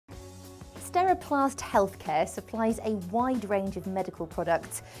Steroplast Healthcare supplies a wide range of medical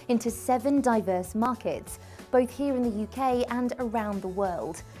products into 7 diverse markets, both here in the UK and around the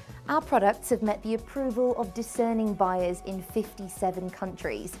world. Our products have met the approval of discerning buyers in 57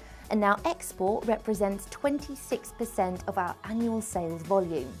 countries, and now export represents 26% of our annual sales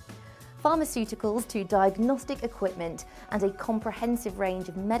volume. Pharmaceuticals to diagnostic equipment and a comprehensive range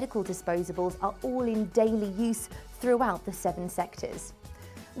of medical disposables are all in daily use throughout the 7 sectors.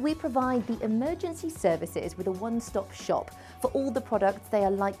 We provide the emergency services with a one-stop shop for all the products they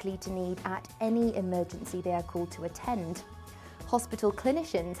are likely to need at any emergency they are called to attend. Hospital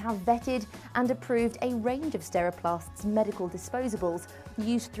clinicians have vetted and approved a range of Steroplast's medical disposables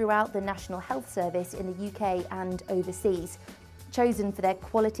used throughout the National Health Service in the UK and overseas, chosen for their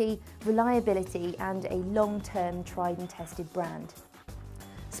quality, reliability and a long-term tried and tested brand.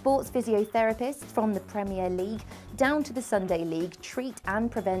 Sports physiotherapists from the Premier League down to the Sunday League treat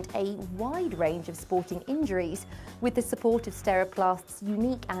and prevent a wide range of sporting injuries with the support of Steroplast's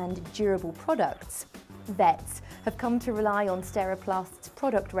unique and durable products. Vets have come to rely on Steroplast's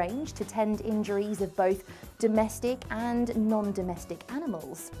product range to tend injuries of both domestic and non-domestic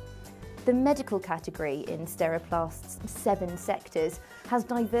animals. The medical category in Steroplast's 7 sectors has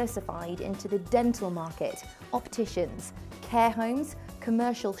diversified into the dental market, opticians, care homes,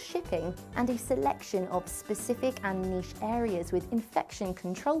 commercial shipping and a selection of specific and niche areas with infection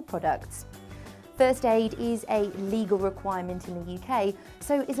control products. First aid is a legal requirement in the UK,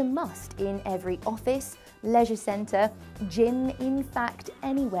 so is a must in every office, leisure centre, gym, in fact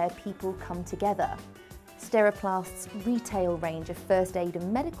anywhere people come together. Steroplast's retail range of first aid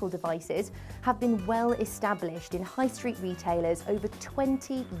and medical devices have been well established in high street retailers over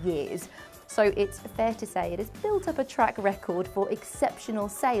 20 years, so it's fair to say it has built up a track record for exceptional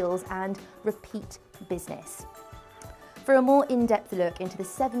sales and repeat business. For a more in-depth look into the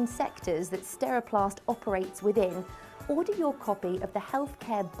 7 sectors that Steroplast operates within, order your copy of the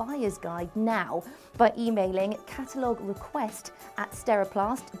Healthcare Buyer's Guide now by emailing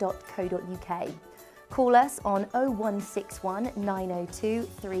cataloguerequest@steroplast.co.uk. Call us on 0161 902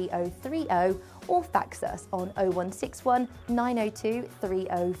 3030 or fax us on 0161 902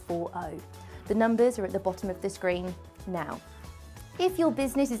 3040. The numbers are at the bottom of the screen now. If your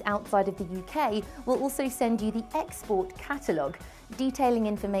business is outside of the UK, we'll also send you the export catalogue, detailing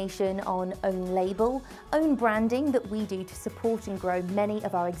information on own label, own branding that we do to support and grow many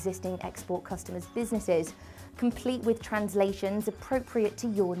of our existing export customers' businesses, complete with translations appropriate to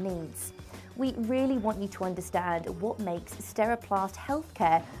your needs. We really want you to understand what makes Steroplast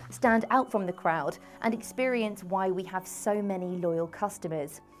Healthcare stand out from the crowd and experience why we have so many loyal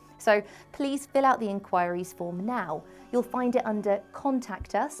customers. So please fill out the inquiries form now. You'll find it under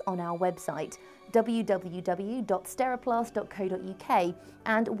Contact Us on our website, www.steroplast.co.uk,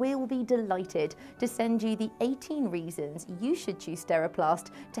 and we'll be delighted to send you the 18 reasons you should choose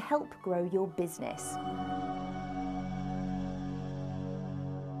Steroplast to help grow your business.